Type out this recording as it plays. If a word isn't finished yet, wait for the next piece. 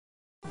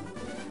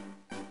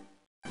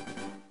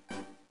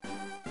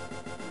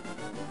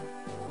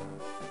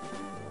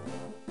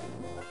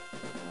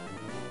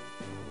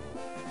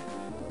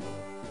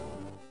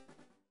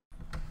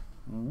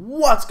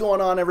What's going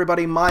on,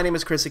 everybody? My name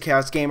is Chris the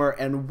Chaos Gamer,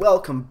 and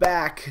welcome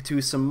back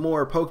to some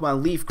more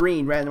Pokemon Leaf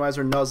Green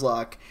Randomizer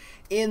Nuzlocke.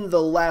 In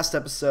the last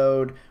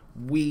episode,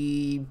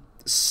 we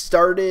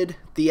started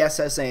the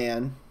S.S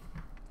Anne,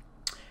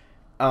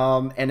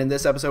 and in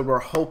this episode, we're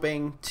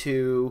hoping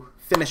to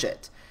finish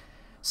it.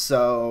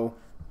 So,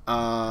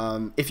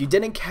 if you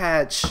did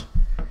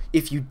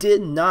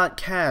not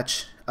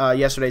catch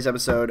yesterday's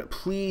episode,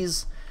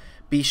 please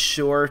be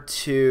sure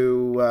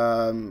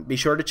to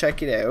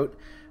check it out.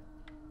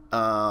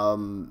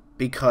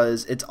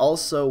 Because it's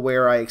also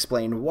where I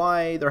explain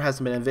why there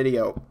hasn't been a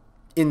video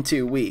in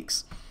 2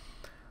 weeks.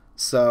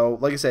 So,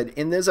 like I said,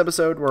 in this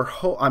episode,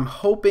 I'm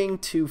hoping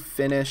to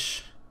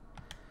finish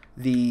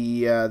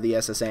the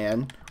S.S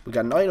Anne. We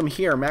got an item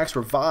here, Max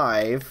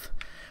Revive.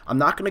 I'm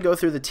not going to go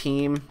through the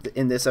team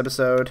in this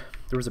episode.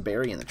 There was a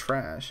berry in the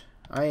trash.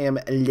 I am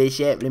le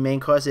chef. The main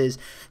course is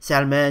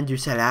salmon du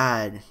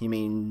salade. You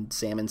mean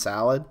salmon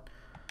salad?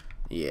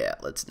 Yeah,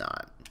 let's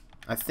not.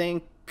 I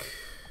think...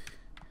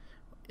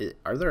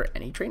 Are there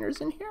any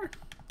trainers in here?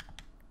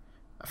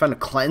 I found a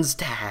cleanse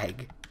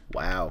tag.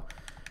 Wow.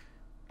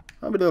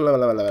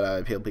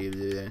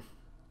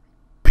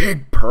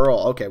 Big Pearl.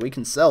 Okay, we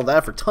can sell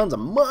that for tons of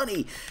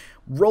money.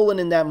 Rolling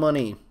in that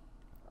money.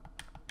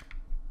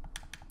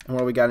 And what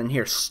do we got in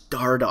here?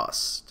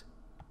 Stardust.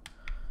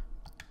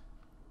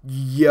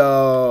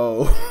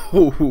 Yo.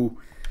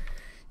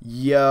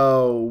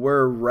 Yo,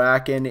 we're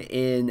racking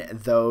in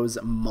those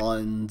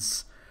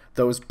muns.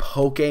 Those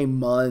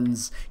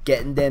Pokemuns,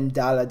 getting them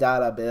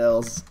dollar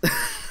bills.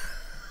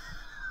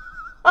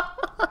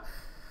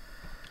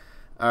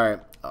 Alright,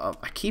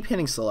 I keep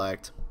hitting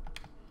select.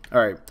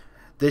 Alright,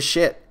 this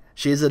shit,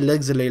 she's a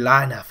luxury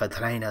liner for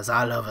trainers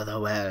all over the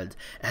world.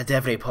 At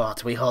every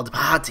port, we hold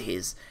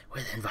parties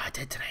with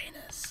invited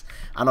trainers.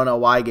 I don't know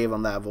why I gave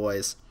them that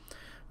voice.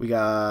 We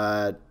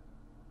got...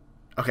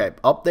 Okay,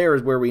 up there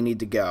is where we need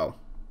to go.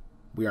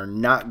 We are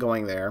not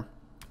going there.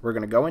 We're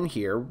going to go in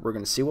here. We're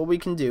going to see what we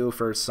can do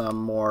for some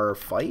more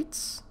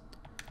fights.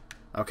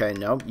 Okay,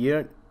 nope.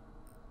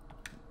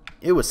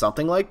 It was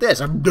something like this.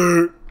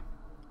 I'm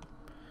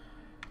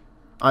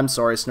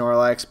sorry,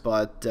 Snorlax,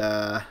 but...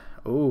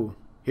 ooh,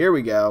 here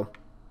we go.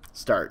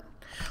 Start.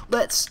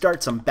 Let's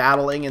start some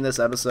battling in this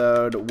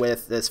episode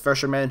with this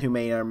fisherman who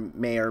may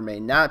or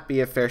may not be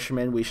a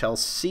fisherman. We shall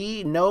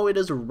see. No, it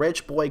is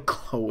Rich Boy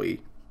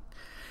Chloe.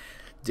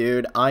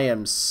 Dude, I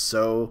am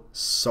so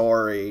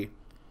sorry.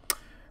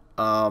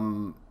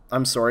 I'm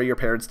sorry your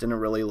parents didn't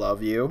really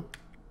love you,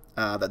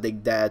 that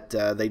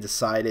they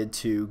decided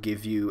to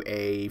give you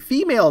a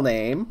female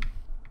name,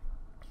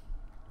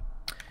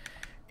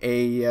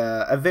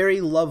 a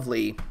very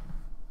lovely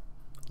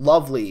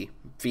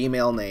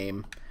female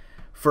name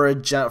for a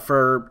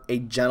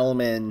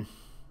gentleman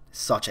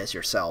such as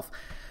yourself.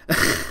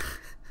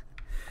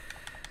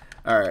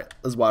 Alright,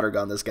 let's water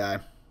gun this guy.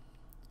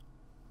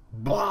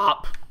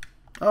 Bop!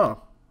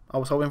 Oh. I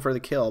was hoping for the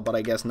kill, but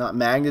I guess not.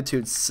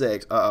 Magnitude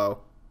 6. Uh-oh.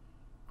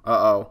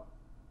 Uh-oh.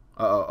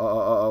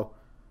 Uh-oh.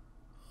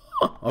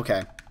 Uh-oh.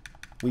 Okay.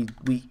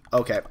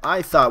 Okay.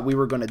 I thought we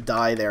were going to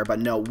die there, but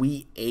no,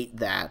 we ate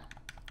that.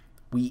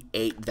 We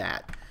ate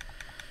that.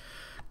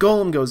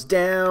 Golem goes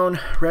down.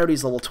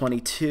 Rowdy's level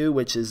 22,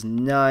 which is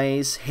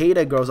nice.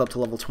 Haida goes up to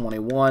level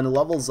 21.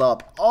 Levels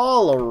up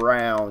all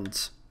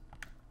around.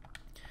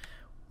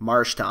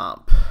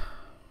 Marshtomp.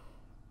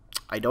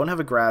 I don't have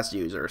a grass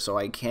user, so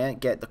I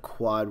can't get the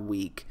quad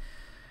weak.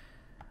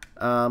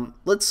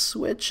 Let's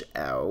switch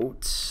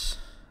out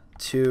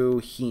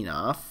to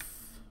Hinoff.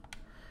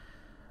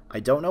 I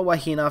don't know what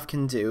Hinoff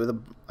can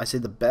do. I say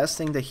the best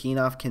thing that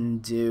Hinoff can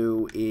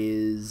do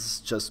is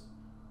just...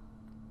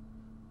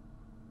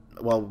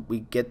 Well, we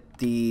get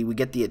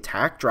the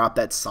attack drop.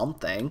 That's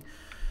something.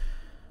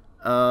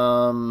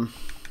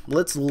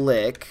 Let's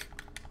lick.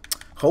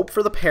 Hope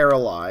for the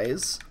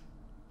paralyze.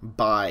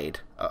 Bide.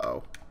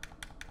 Uh-oh.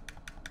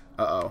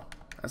 Uh-oh.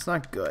 That's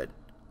not good.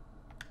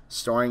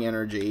 Storing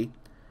energy.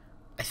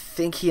 I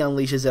think he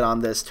unleashes it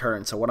on this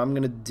turn. So what I'm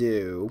going to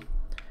do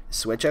is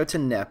switch out to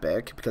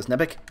Nepik, because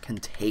Nepik can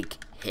take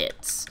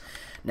hits.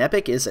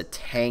 Nepik is a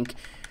tank.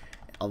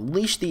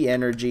 Unleash the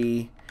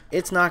energy.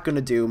 It's not going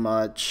to do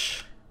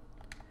much.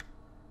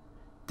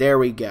 There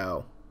we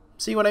go.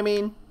 See what I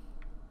mean?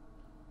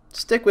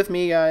 Stick with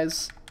me,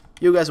 guys.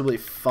 You guys will be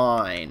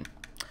fine.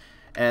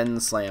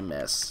 And Slam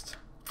missed.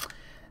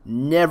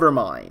 Never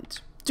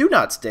mind. Do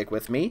not stick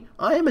with me.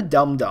 I am a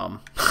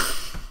dum-dum.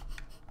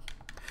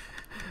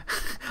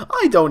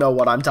 I don't know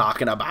what I'm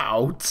talking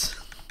about.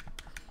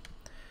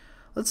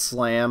 Let's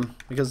slam,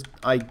 because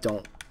I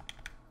don't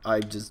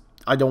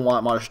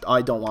want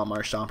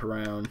Marshtomp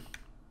around.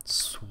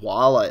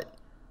 Swalot.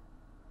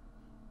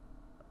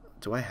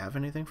 Do I have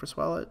anything for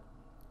Swalot?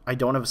 I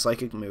don't have a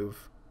psychic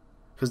move.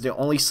 Because the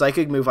only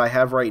psychic move I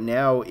have right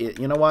now is,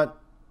 you know what?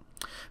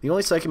 The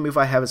only psychic move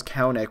I have is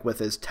Kaunik with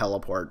his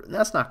teleport, and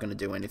that's not going to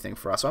do anything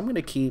for us. So I'm going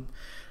to keep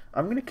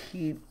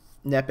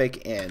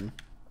Nepik in,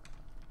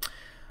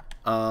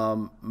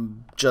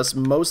 just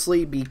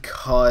mostly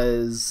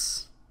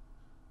because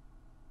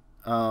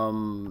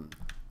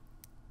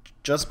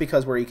just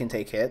because where he can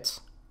take hits.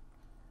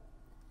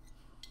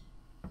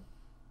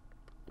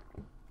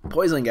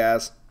 Poison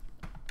gas.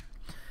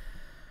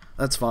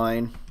 That's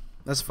fine.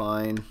 That's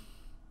fine.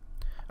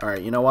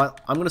 Alright, you know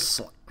what? I'm going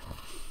to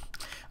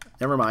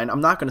never mind.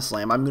 I'm not going to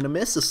slam. I'm going to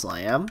miss a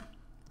slam.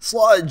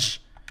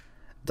 Sludge!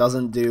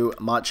 Doesn't do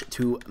much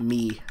to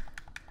me.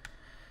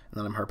 And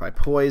then I'm hurt by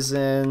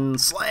poison.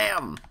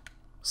 Slam!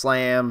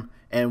 Slam.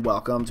 And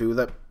welcome to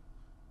the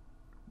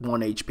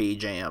 1 HP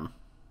jam.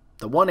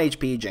 The 1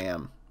 HP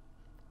jam.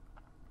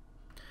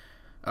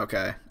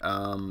 Okay.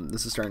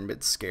 This is starting a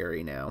bit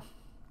scary now.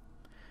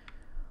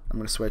 I'm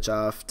gonna switch it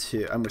off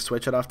to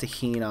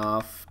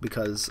Hinoff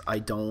because I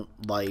don't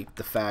like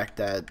the fact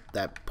that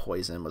that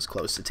poison was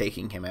close to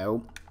taking him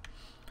out.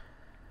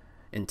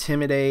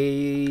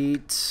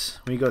 Intimidate.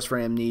 When he goes for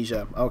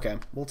amnesia. Okay,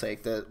 we'll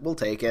take that. We'll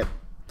take it.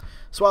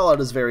 Swallow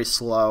is very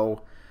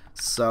slow,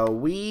 so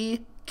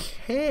we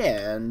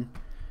can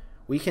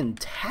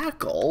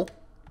tackle.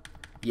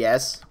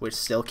 Yes, we're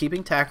still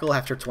keeping tackle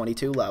after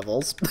 22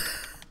 levels.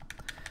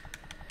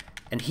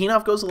 And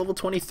Hinoff goes to level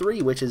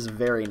 23, which is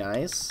very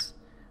nice.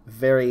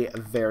 Very,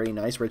 very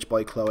nice. Rich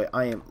boy Chloe.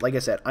 Like I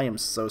said, I am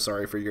so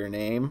sorry for your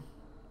name.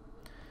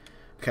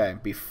 Okay,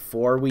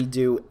 before we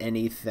do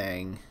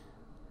anything,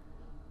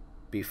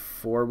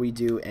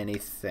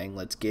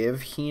 let's give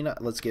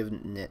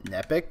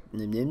Nepik,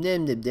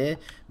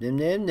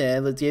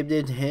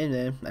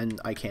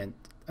 and I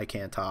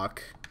can't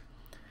talk.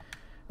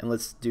 And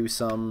let's do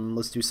some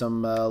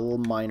little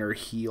minor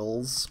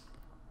heals.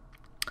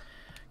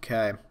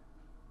 Okay.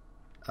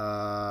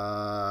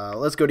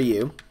 Let's go to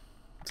you.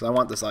 So I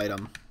want this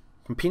item.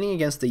 Competing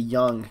against the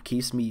young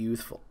keeps me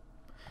youthful.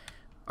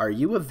 Are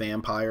you a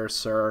vampire,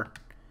 sir?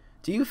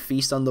 Do you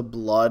feast on the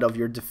blood of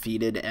your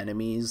defeated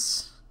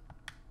enemies?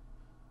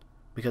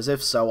 Because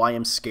if so, I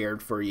am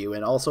scared for you.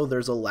 And also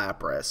there's a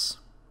Lapras.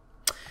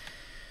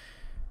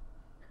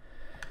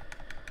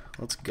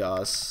 Let's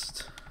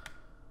gust.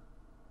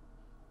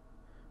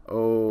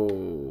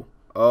 Oh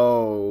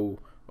no.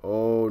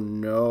 Oh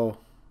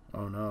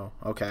no.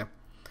 Okay.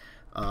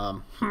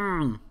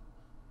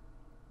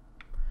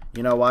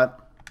 You know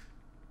what?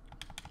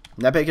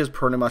 Nepik is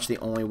pretty much the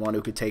only one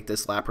who could take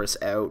this Lapras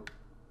out.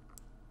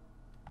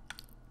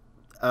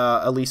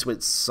 At least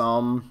with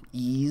some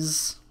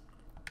ease.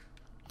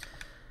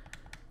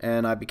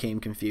 And I became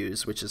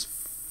confused, which is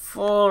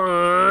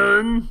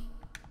fun.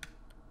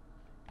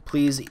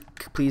 Please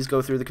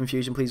go through the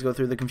confusion. Please go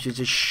through the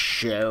confusion.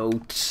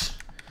 Shout.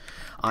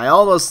 I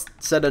almost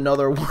said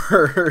another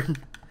word.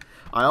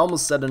 I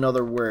almost said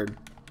another word.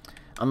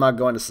 I'm not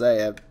going to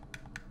say it.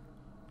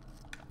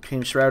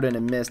 Came shrouded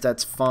and missed.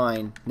 That's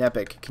fine.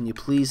 Nepik, can you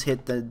please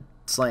hit the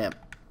slam?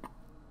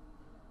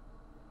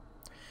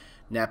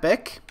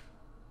 Nepik?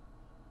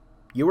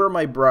 You are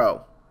my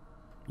bro.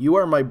 You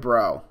are my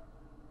bro.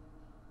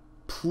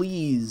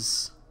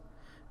 Please.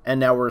 And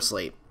now we're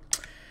asleep.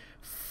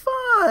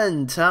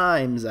 Fun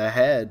times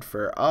ahead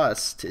for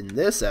us in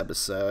this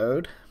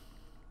episode.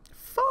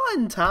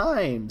 Fun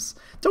times.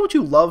 Don't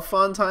you love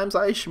fun times?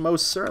 I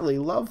most certainly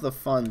love the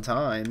fun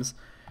times.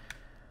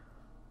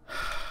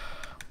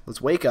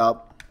 Let's wake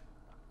up.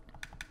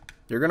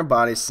 You're going to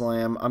body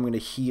slam. I'm going to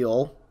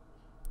heal.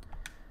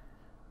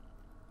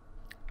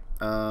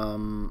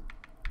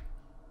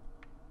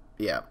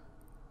 Yeah.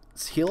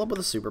 Let's heal up with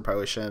a super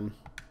potion.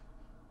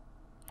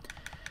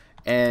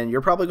 And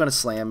you're probably going to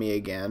slam me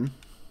again.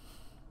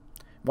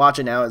 Watch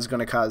it now. It's going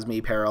to cause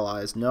me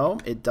paralyzed. No,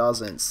 it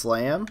doesn't.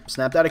 Slam.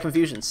 Snapped out of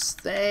confusion.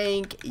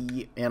 Thank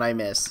you. And I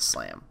missed.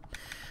 Slam.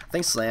 I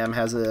think slam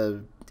has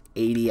a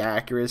 80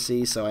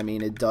 accuracy, so I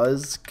mean it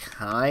does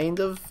kind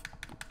of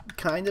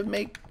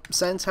make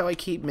sense how I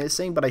keep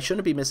missing, but I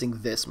shouldn't be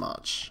missing this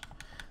much.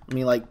 I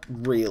mean, like,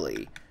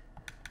 really,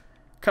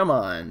 come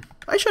on,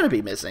 I shouldn't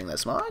be missing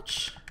this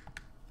much.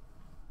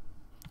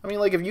 I mean,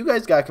 like, if you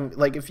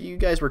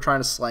guys were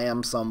trying to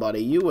slam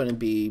somebody, you wouldn't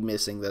be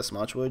missing this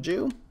much, would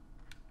you?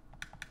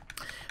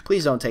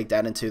 Please don't take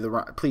that into the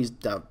wrong. Please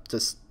don't.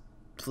 Just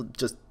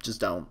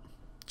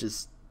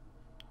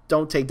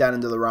don't take that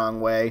into the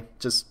wrong way.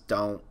 Just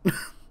don't.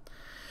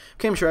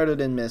 Came shrouded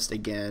and missed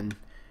again.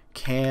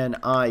 Can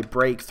I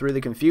break through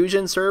the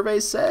confusion? Survey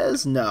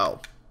says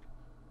no.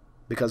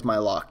 Because my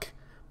luck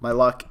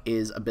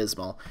is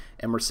abysmal.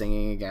 And we're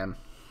singing again.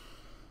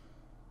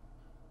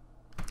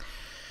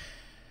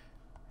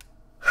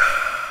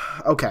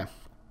 Okay.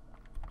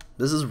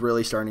 This is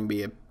really starting to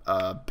be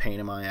a pain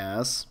in my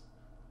ass.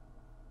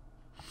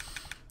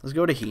 Let's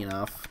go to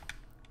Hinoff.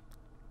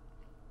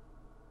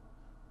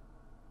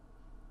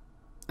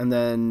 And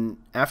then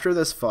after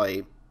this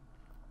fight,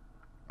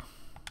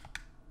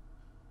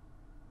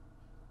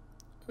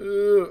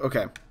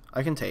 okay,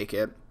 I can take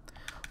it.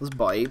 Let's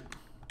bite.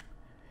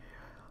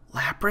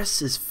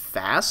 Lapras is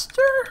faster?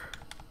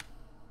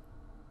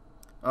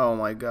 Oh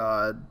my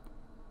god.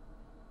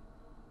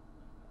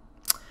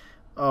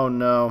 Oh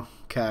no.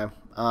 Okay.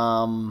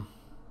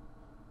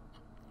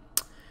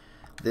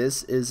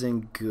 This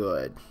isn't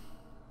good.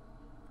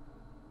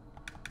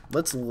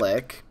 Let's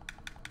lick.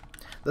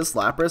 This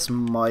Lapras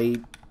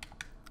might...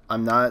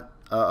 I'm not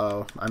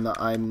Uh-oh.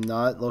 I'm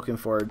not looking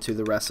forward to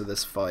the rest of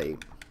this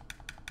fight.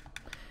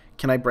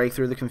 Can I break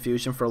through the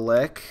confusion for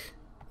Lick?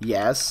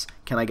 Yes.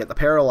 Can I get the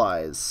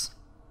Paralyze?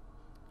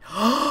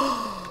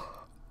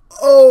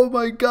 Oh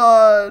my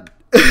god!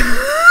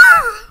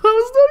 I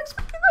was not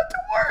expecting that to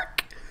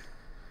work!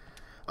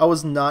 I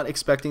was not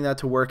expecting that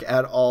to work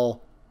at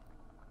all.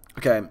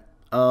 Okay.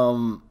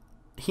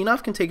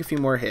 Hinoff can take a few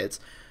more hits.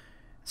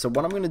 So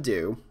what I'm going to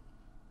do...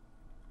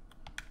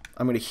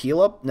 I'm going to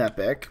heal up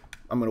Nepik.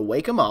 I'm going to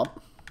wake him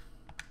up.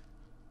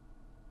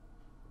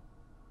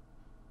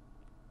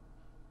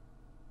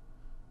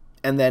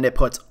 And then it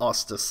puts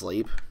us to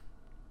sleep.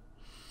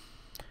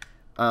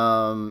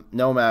 No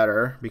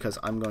matter, because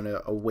I'm going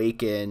to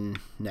awaken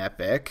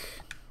Nepik.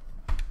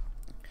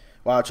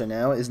 Watch it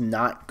now is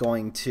not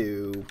going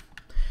to...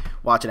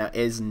 Watch it now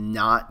is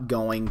not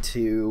going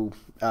to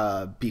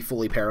be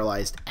fully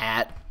paralyzed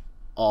at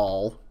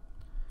all.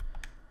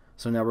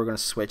 So now we're going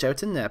to switch out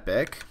to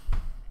Nepik.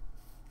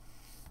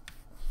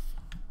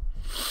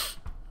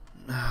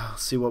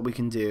 See what we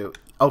can do.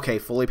 Okay,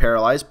 fully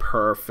paralyzed.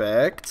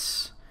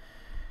 Perfect.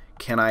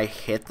 Can I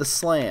hit the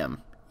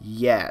slam?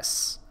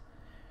 Yes.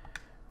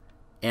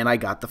 And I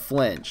got the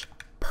flinch.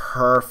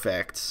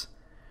 Perfect.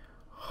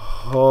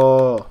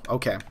 Oh,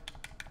 okay.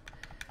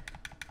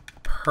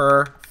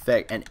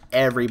 Perfect. And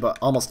everybody,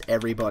 almost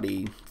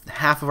everybody,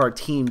 half of our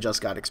team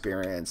just got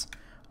experience.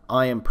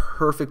 I am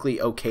perfectly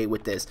okay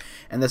with this.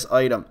 And this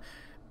item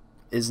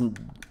isn't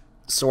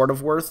sort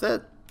of worth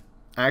it.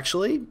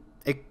 Actually,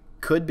 it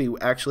could be.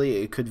 Actually,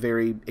 it could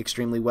very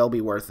extremely well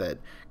be worth it,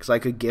 because I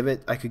could give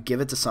it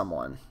to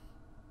someone.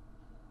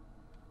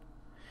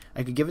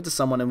 I could give it to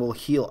someone and we'll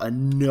heal a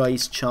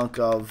nice chunk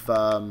of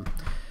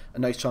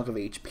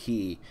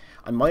HP.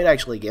 I might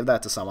actually give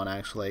that to someone,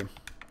 actually.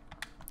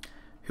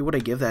 Who would I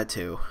give that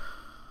to?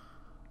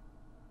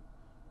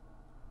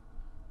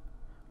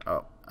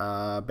 Oh,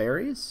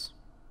 berries?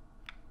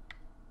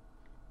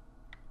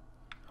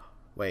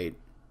 Wait.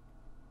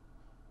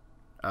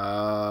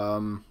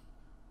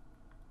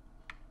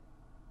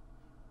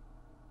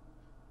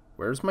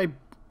 Where's my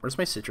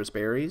citrus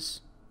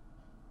berries?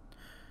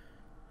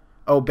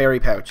 Oh, berry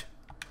pouch.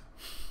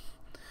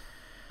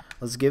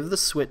 Let's give the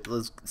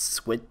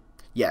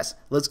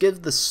let's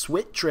give the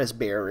citrus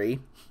berry.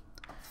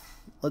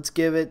 Let's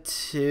give it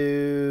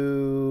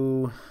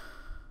to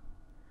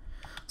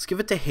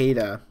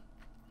Hada,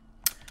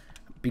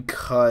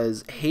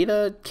 because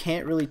Hada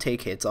can't really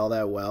take hits all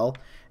that well.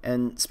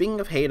 And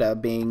speaking of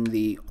Hada being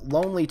the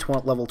lonely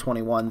level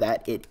 21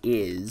 that it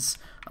is,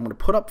 I'm going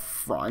to put up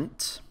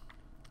front,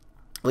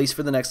 at least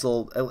for the next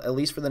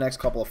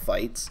couple of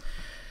fights.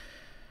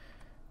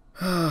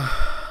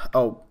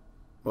 Oh,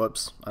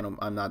 whoops. I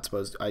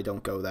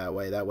don't go that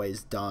way. That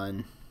way's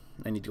done.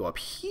 I need to go up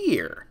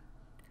here.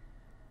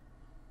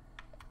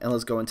 And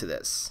let's go into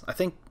this. I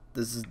think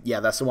this is, yeah,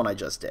 that's the one I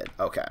just did.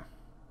 Okay.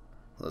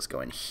 Let's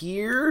go in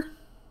here.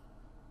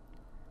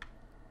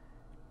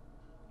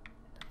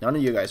 None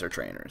of you guys are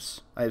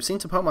trainers. I have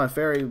seen some Pokemon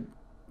Fairy,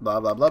 blah,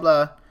 blah, blah,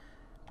 blah.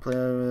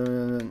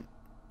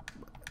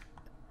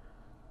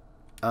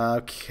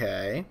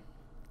 Okay.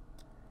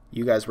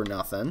 You guys were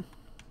nothing.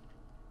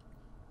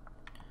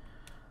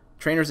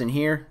 Trainers in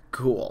here?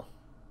 Cool.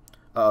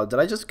 Uh-oh, did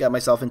I just get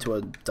myself into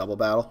a double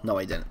battle? No,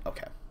 I didn't.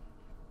 Okay.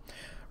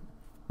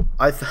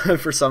 I thought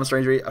for some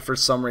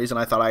reason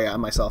I thought I got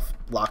myself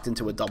locked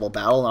into a double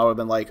battle, and I would have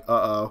been like,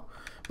 uh-oh.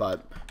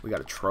 But we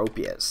got a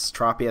Tropius.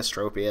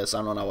 Tropius.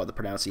 I don't know what the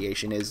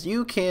pronunciation is.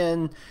 You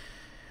can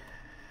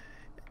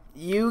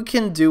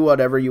do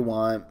whatever you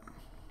want.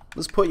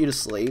 Let's put you to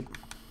sleep.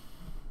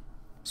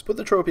 Let's put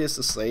the Tropius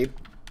to sleep.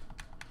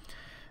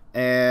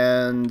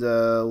 And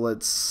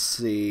let's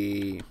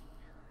see.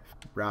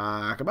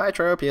 Rockabye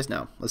Tropius.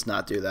 No, let's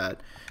not do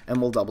that. And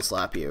we'll double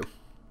slap you,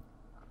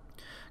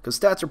 because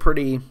stats are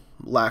pretty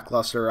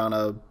lackluster on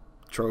a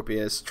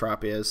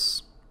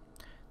Tropius.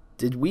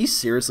 Did we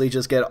seriously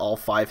just get all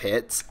 5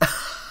 hits?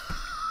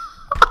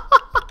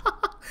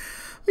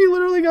 We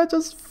literally got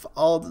just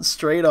all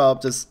straight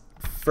up, just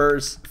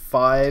first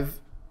 5.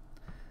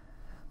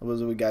 What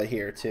do we got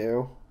here?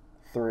 2,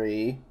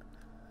 3.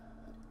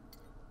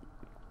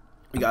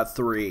 We got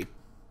 3.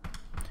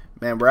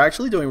 Man, we're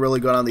actually doing really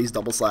good on these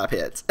double slap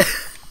hits.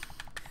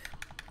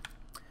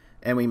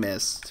 And we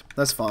missed.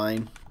 That's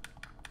fine.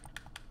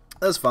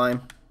 That's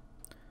fine.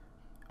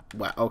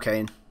 Wow,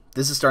 okay.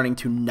 This is starting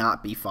to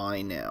not be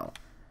fine now.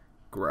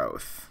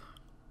 Growth.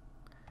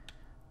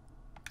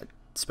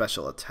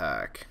 Special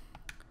attack.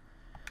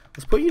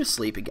 Let's put you to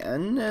sleep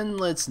again, and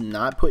let's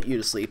not put you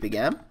to sleep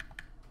again.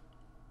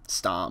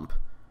 Stomp.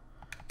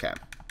 Okay.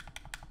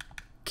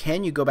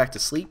 Can you go back to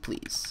sleep,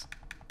 please?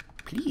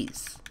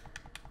 Please.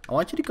 I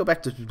want you to go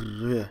back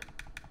to...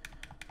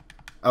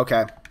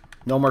 Okay.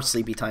 No more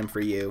sleepy time for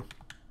you.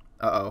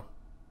 Uh-oh.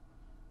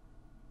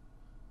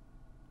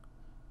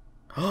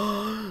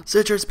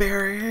 Citrus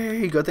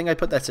berry! Good thing I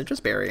put that citrus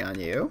berry on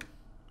you.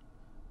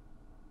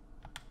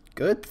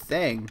 Good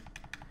thing.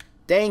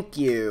 Thank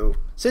you.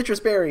 Citrus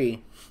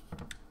berry.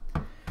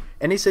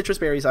 Any citrus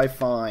berries I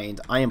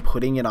find, I am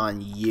putting it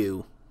on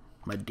you.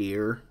 my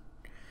dear.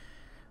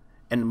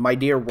 And my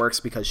dear works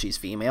because she's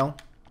female.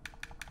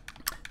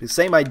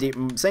 Saying my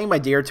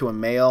dear to a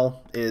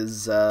male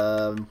is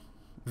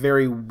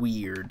very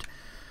weird.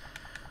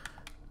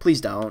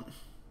 Please don't.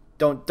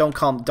 Don't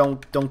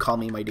call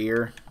me my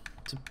dear.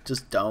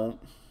 Just don't.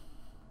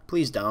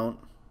 Please don't.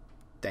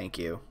 Thank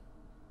you.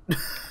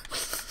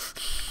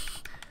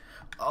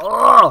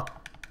 Oh!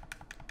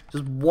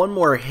 Just one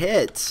more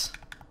hit.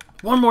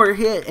 One more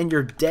hit and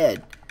you're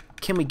dead.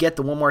 Can we get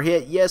the one more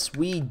hit? Yes,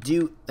 we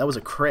do. That was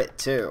a crit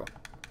too.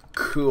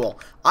 Cool.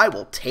 I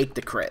will take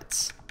the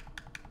crits.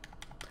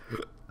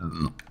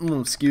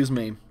 Excuse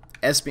me.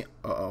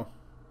 Uh-oh.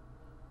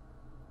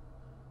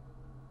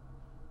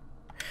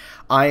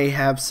 I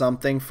have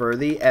something for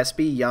the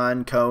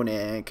Espeon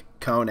Koenig.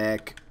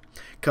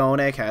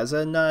 Koenig has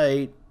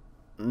a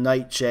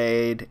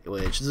Nightshade,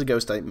 which is a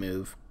ghost type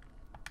move.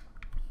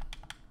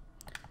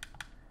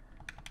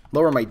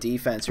 Lower my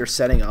defense. You're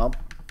setting up.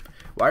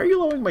 Why are you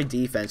lowering my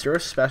defense? You're a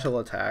special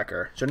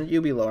attacker. Shouldn't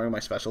you be lowering my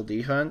special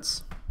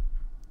defense?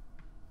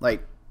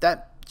 Like,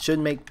 that should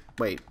make...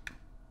 Wait.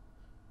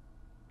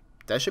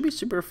 That should be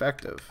super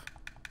effective.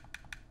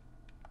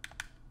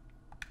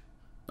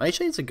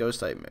 Nightshade's a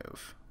ghost type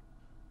move.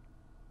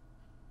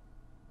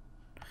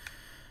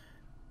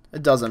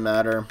 It doesn't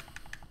matter.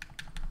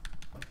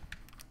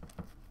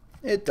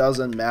 It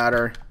doesn't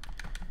matter.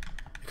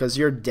 Because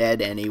you're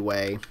dead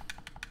anyway.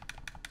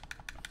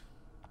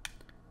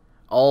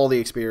 All the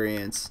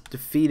experience.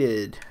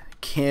 Defeated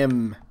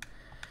Kim.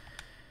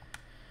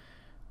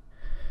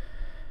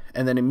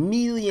 And then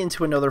immediately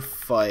into another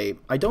fight.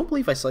 I don't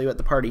believe I saw you at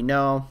the party.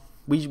 No.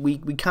 We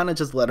kind of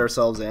just let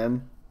ourselves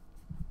in.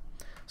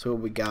 So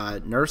what we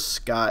got? Nurse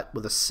Scott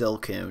with a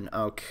Silcoon.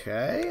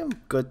 Okay.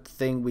 Good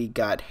thing we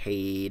got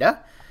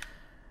Haida.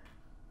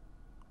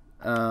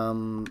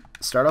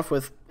 Start off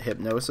with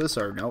Hypnosis.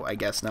 Or no, I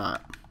guess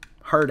not.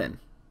 Harden.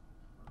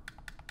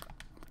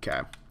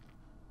 Okay.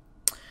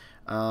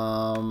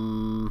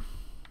 Water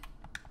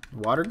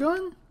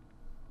gun?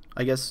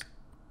 I guess...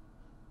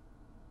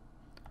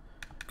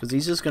 Because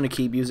he's just going to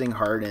keep using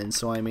Harden,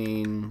 so I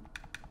mean...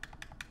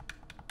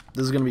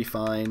 This is going to be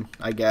fine,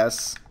 I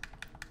guess.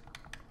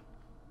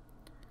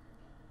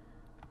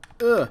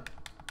 Ugh.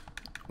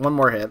 One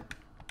more hit.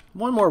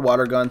 One more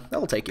water gun.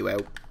 That'll take you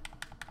out.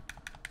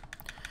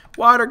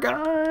 Water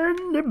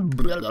gun!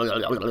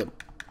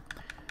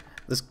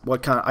 This,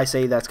 what kind of, I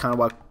say that's kind of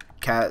what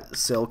Cat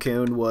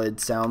Silcoon would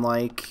sound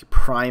like.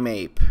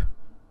 Primeape.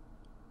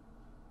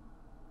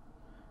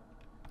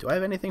 Do I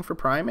have anything for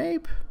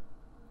Primeape?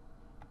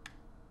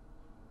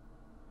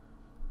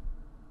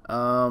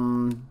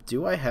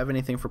 Do I have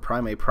anything for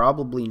Primeape?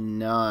 Probably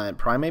not.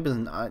 Primeape is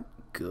not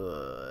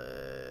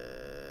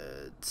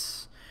good.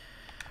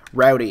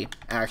 Rowdy,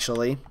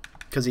 actually,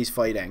 because he's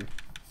fighting.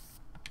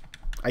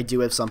 I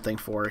do have something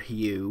for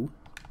you.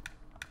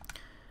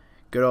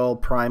 Good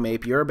old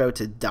Primeape, you're about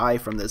to die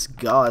from this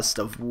gust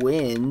of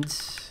wind.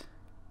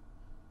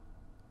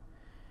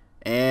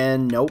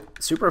 And nope,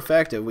 super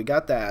effective. We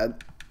got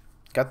that.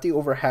 Got the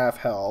over half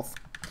health.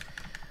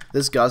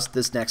 This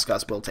next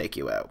gust will take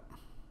you out.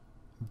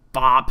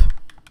 Bop.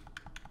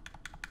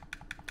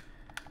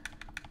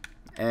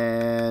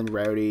 And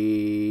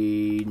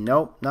Rowdy,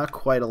 nope, not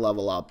quite a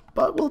level up,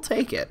 but we'll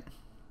take it.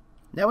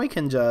 Now we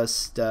can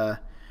just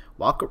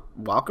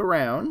walk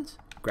around,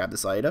 grab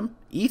this item.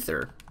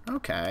 Ether.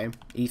 Okay.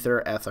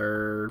 Ether, I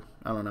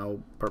don't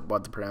know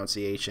what the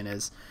pronunciation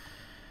is.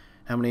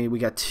 How many? We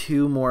got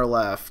 2 more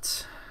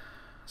left.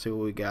 See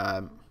what we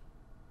got.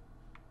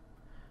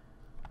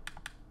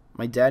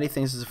 My daddy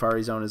thinks the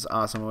Safari Zone is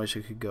awesome. I wish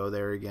I could go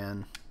there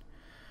again.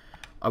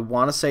 I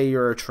want to say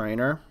you're a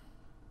trainer.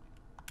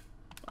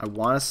 I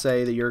want to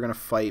say that you're going to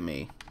fight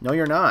me. No,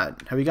 you're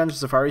not. Have you gone to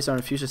Safari Zone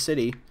in Fuchsia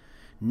City?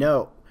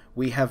 No,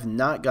 we have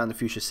not gone to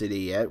Fuchsia City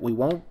yet. We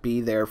won't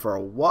be there for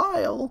a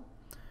while.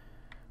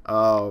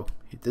 Oh,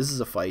 this is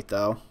a fight,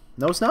 though.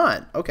 No, it's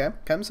not. Okay.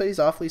 Kevin said he's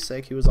awfully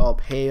sick. He was all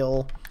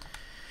pale.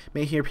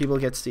 May hear people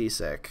get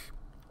seasick.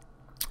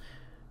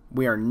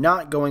 We are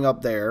not going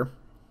up there.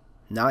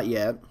 Not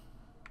yet.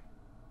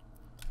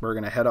 We're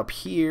going to head up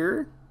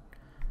here.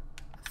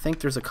 I think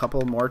there's a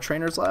couple more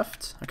trainers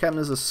left. Our captain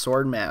is a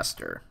sword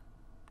master.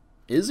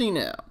 Is he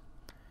now?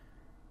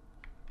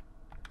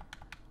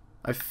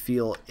 I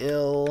feel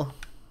ill.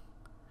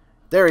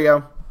 There we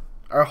go.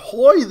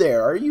 Ahoy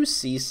there! Are you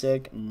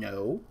seasick?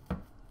 No.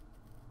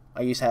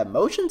 I used to have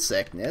motion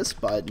sickness,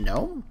 but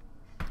no.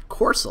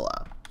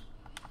 Corsola.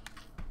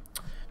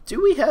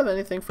 Do we have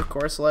anything for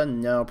Corsola?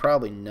 No,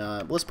 probably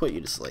not. Let's put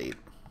you to sleep.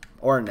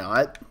 Or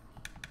not.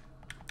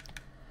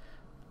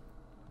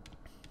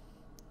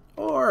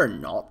 Or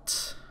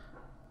not.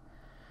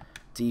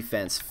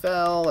 Defense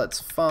fell.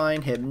 That's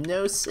fine.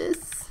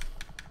 Hypnosis.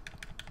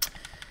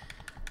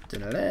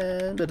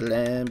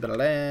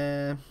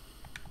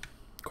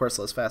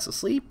 Corsola's fast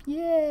asleep.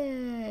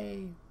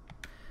 Yay!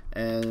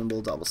 And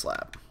we'll double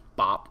slap.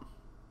 Bop.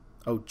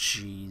 Oh,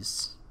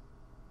 jeez.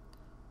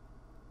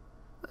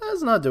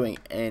 That's not doing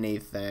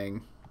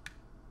anything.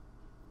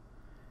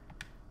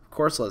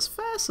 Corsola's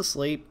fast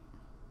asleep.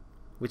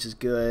 which is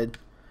good.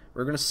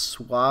 We're going to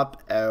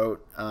swap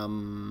out...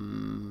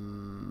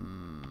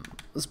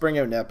 let's bring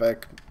out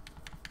Nepic.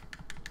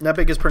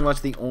 Nepic is pretty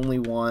much the only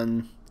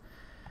one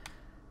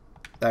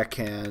that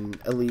can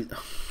at least...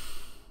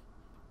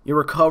 You're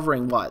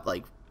recovering, what,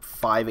 like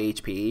 5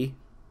 HP?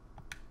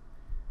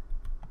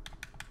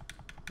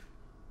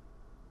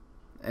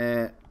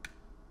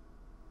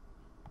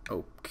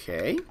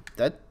 Okay.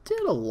 That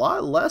did a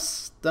lot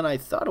less than I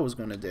thought it was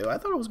going to do. I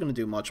thought it was going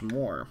to do much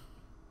more.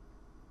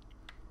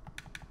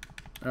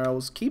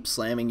 I'll keep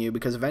slamming you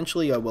because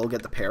eventually I will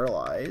get the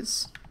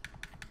paralyze.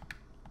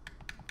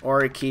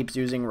 Or it keeps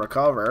using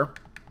recover.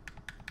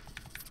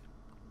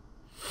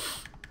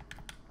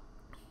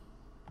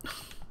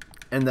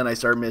 And then I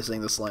start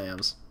missing the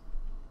slams.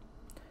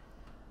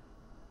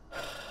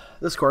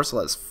 This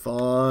Corsola is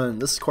fun.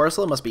 This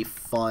Corsola must be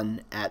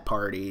fun at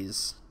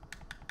parties.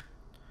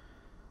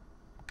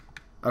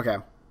 Okay.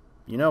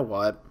 You know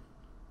what?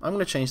 I'm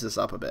going to change this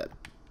up a bit.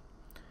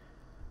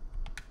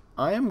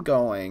 I am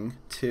going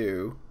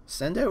to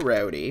send out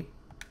Rowdy.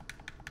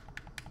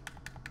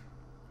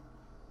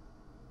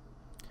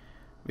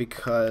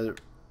 Because...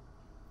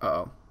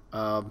 Uh-oh.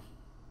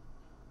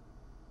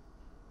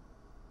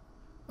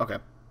 Okay.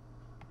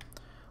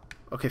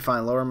 Okay,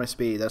 fine. Lower my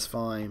speed. That's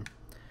fine.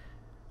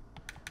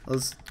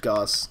 Let's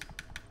Gus.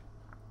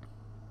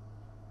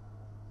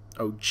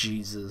 Oh,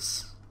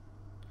 Jesus.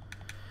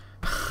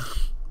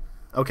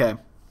 Okay.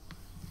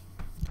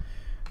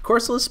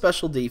 Corsola's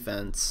special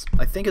defense,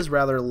 I think, is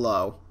rather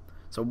low.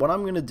 So what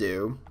I'm going to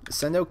do is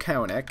send out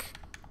Koenig.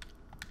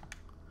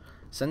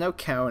 Send out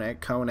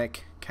Koenig.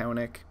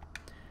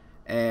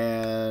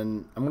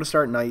 And I'm going to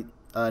start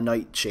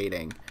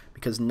Nightshading.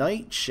 Because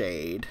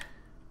Nightshade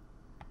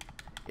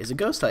is a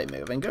ghost type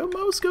move, and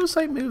most ghost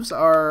type moves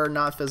are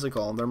not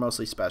physical, they're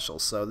mostly special,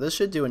 so this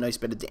should do a nice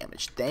bit of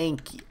damage.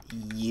 Thank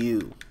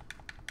you.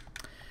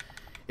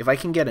 If I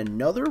can get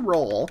another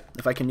roll,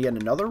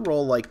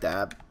 like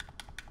that,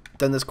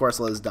 then this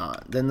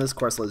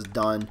Corsola is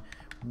done.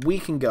 We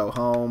can go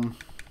home.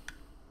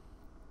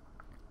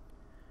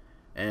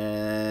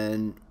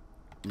 And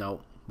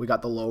no, we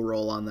got the low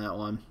roll on that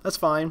one. That's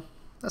fine.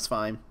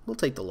 We'll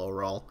take the low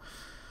roll.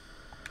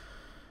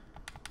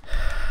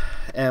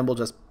 And we'll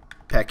just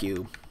peck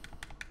you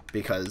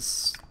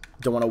because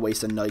don't want to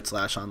waste a Night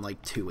Slash on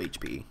like 2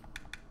 HP.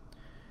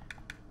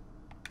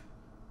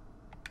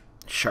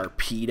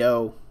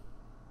 Sharpedo.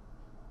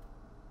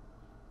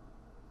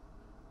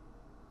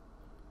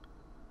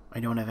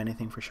 I don't have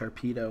anything for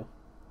Sharpedo.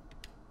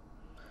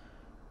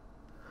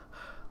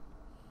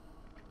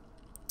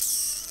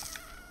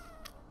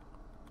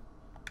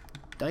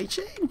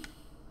 Nightshade?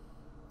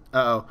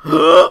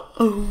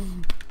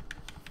 Uh-oh.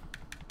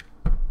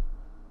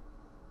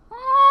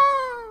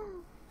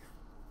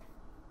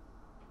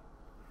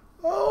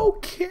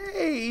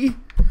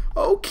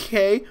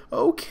 Okay.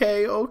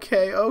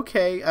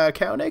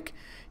 Koenig,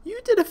 you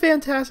did a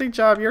fantastic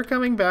job. You're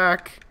coming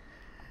back.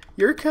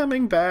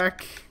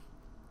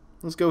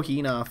 Let's go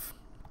Hinoff.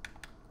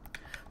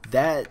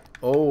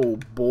 Oh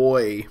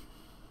boy.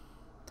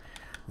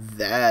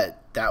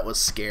 That was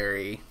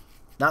scary.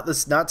 Not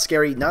this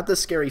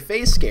scary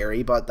face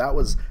scary, but that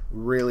was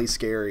really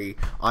scary.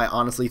 I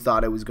honestly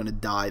thought I was gonna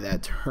die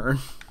that turn.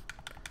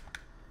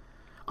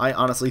 I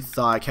honestly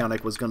thought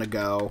Koenig was gonna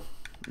go.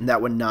 And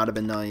that would not have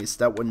been nice.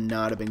 That would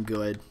not have been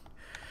good.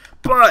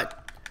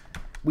 But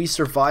we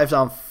survived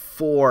on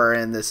 4,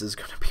 and this is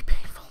gonna be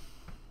painful.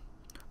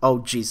 Oh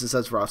Jesus,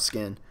 that's rough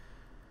skin.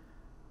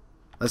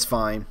 That's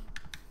fine.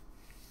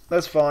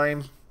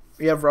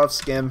 We have rough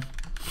skin.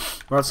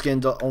 Rough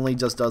skin only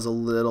just does a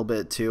little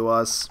bit to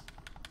us.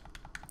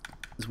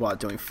 Is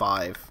what, doing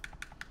 5.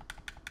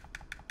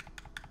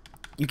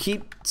 You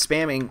keep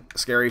spamming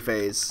scary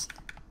phase.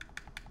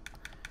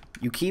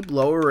 You keep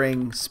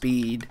lowering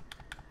speed.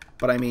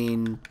 But I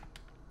mean,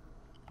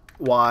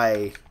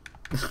 why?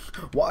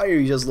 Why are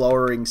you just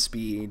lowering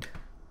speed?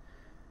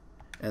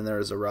 And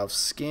there's a rough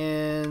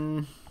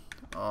skin.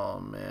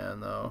 Oh man,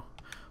 though.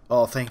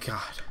 Oh, thank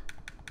God.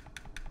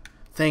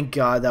 Thank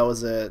God that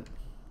was it.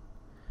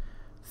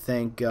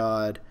 Thank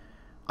God.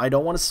 I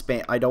don't want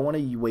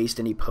to waste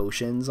any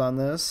potions on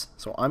this.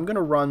 So I'm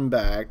gonna run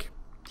back,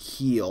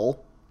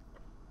 heal,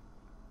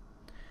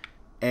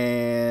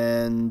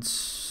 and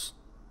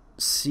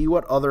see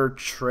what other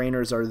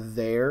trainers are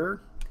there.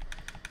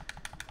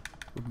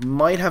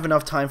 Might have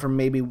enough time for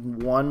maybe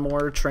one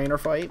more trainer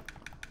fight.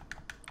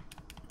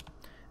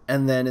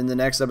 And then in the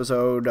next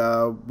episode,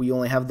 we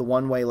only have the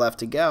one way left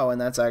to go, and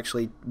that's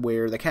actually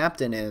where the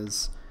captain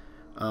is.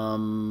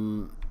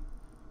 So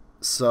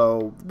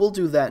we'll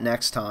do that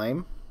next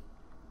time.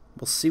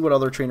 We'll see what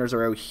other trainers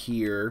are out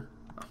here.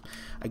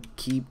 Let's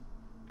keep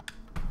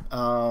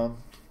Hada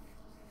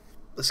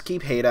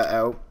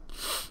out.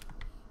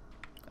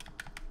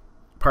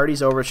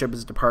 Party's overship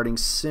is departing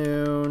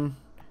soon.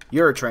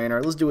 You're a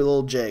trainer. Let's do a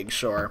little jig,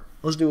 sure.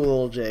 Let's do a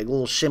little jig, a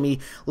little shimmy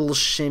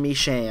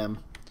sham.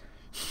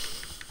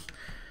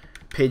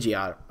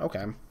 Pidgeot.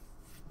 Okay.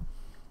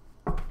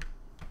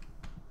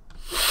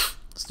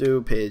 Let's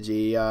do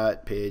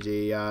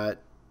Pidgeot.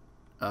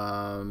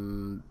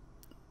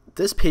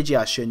 This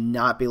Pidgeot should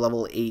not be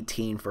level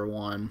 18 for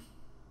one.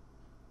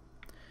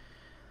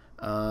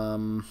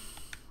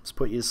 Let's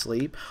put you to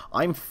sleep.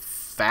 I'm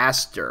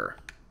faster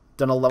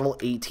than a level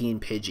 18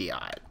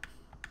 Pidgeot.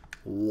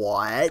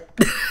 What?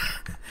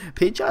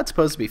 Pidgeot's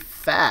supposed to be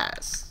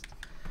fast.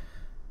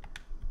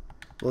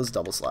 Well, let's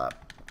double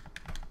slap.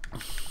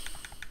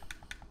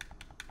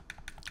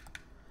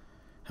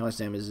 How much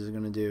damage is it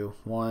going to do?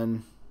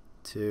 1,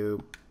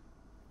 2.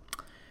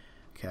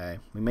 Okay.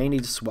 We may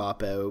need to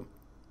swap out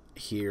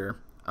here.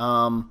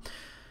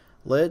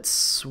 Let's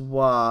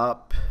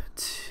swap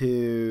to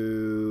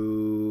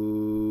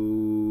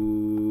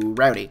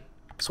Rowdy.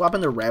 Swap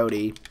into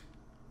Rowdy.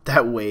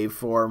 That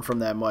waveform from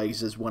that mic is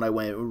just when I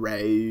went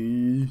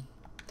Rowdy.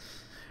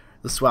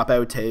 Let's swap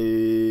out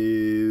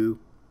to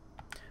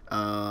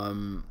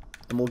and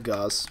we'll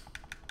Gus.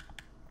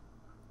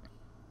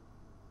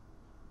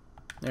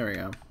 There we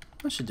go.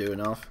 That should do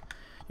enough.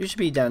 You should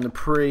be down to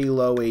pretty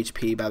low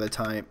HP by the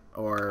time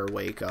or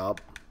wake up.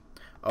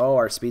 Oh,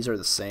 our speeds are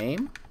the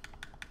same?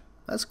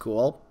 That's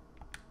cool.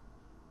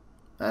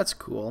 That's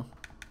cool.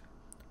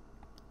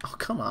 Oh,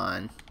 come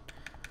on.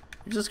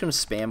 You're just going to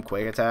spam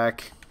Quick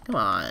Attack? Come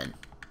on.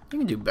 You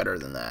can do better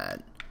than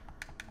that.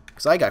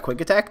 Because I got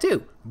Quick Attack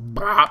too.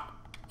 Bop.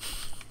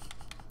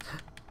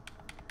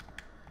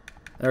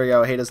 There we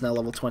go. Hada's now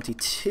level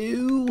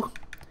 22.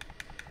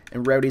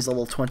 And Rowdy's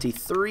level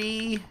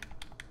 23.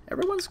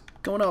 Everyone's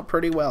going up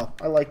pretty well.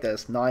 I like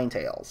this.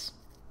 Ninetales.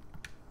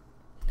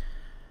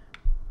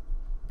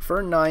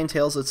 For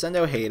Ninetales, let's send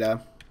out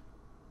Hada.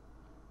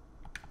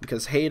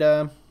 Because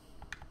Hada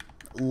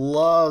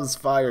loves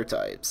fire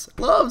types.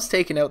 Loves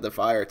taking out the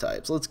fire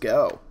types. Let's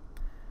go.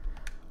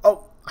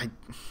 Oh, I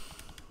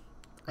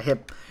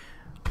hit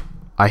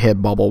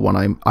bubble when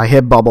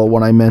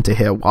I meant to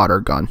hit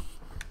water gun.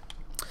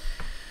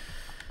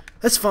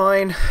 That's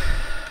fine.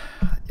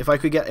 If I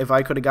could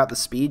have got the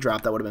speed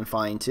drop, that would have been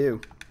fine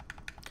too.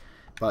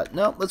 But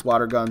no, let's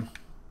water gun.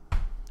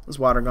 Let's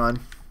water gun.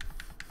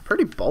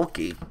 Pretty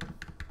bulky.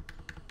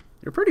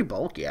 You're pretty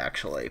bulky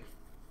actually.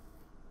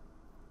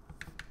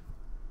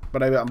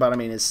 But I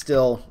mean, it's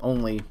still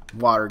only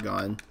water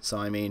gun, so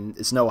I mean,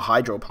 it's no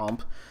hydro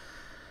pump.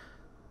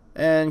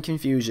 And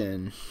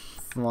confusion.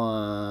 Fun.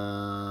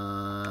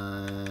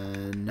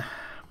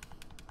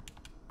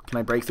 Can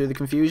I break through the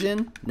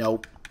confusion?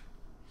 Nope.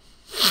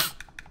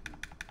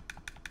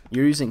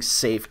 You're using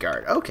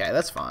safeguard. Okay,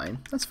 that's fine.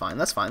 That's fine.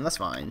 That's fine. That's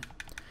fine.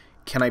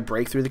 Can I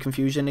break through the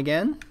confusion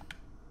again?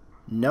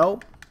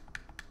 Nope.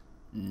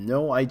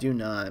 No, I do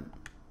not.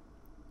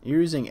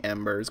 You're using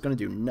Ember. It's going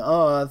to do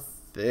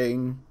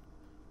nothing.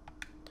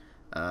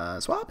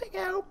 Swapping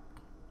out.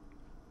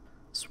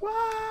 Swapping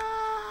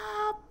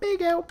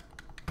out.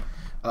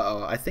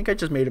 Uh-oh, I think I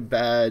just made a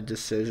bad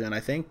decision. I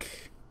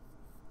think...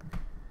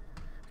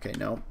 Okay,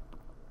 no.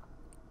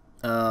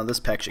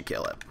 This Peck should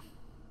kill it.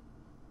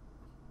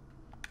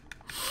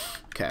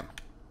 Okay.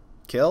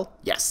 Kill?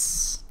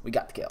 Yes! We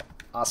got the kill.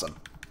 Awesome.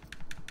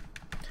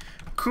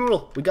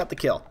 Cool! We got the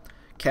kill.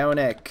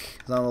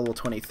 Kaonek is on level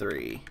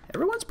 23.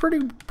 Everyone's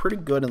pretty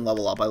good in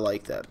level up. I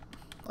like that.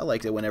 I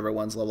liked it when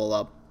everyone's level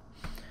up.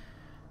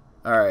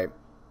 Alright.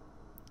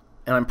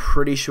 And I'm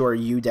pretty sure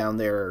you down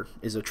there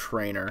is a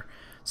trainer.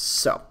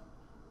 So,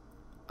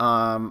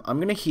 I'm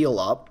going to heal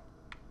up.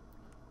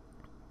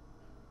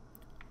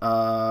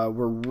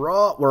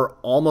 We're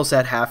almost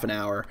at half an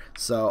hour,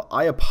 so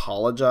I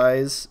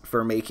apologize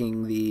for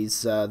making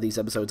these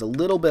episodes a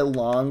little bit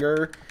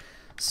longer.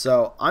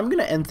 So I'm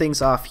gonna end things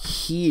off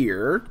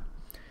here,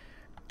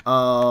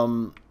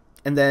 and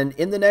then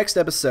in the next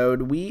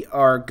episode we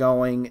are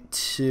going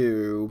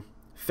to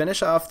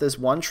finish off this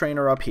one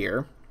trainer up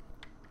here.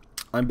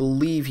 I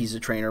believe he's a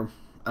trainer.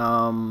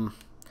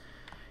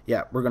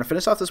 Yeah, we're gonna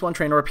finish off this one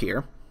trainer up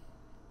here,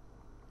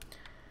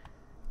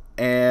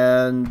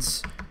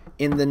 and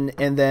in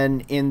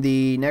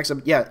the next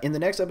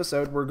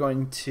episode we're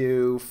going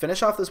to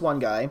finish off this one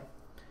guy,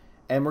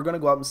 and we're going to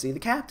go out and see the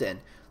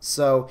captain.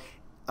 So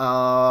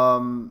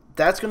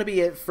that's going to be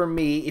it for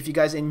me. If you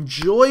guys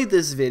enjoyed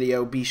this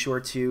video, be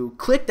sure to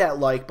click that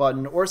like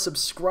button or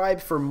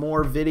subscribe for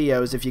more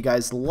videos if you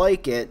guys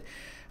like it.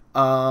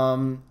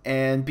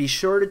 And be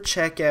sure to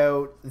check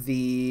out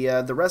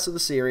the rest of the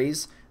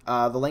series.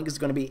 The link is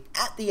going to be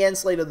at the end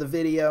slate of the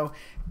video.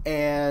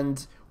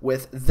 And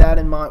with that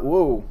in mind,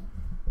 whoa.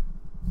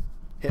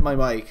 Hit my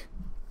mic.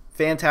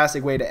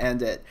 Fantastic way to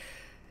end it.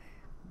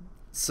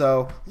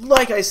 So,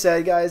 like I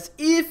said, guys,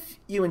 if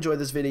you enjoyed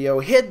this video,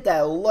 hit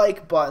that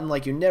like button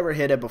like you never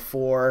hit it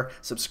before.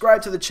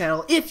 Subscribe to the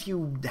channel if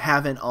you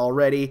haven't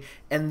already.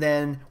 And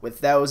then,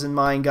 with those in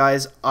mind,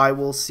 guys, I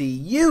will see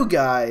you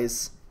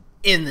guys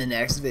in the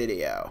next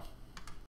video.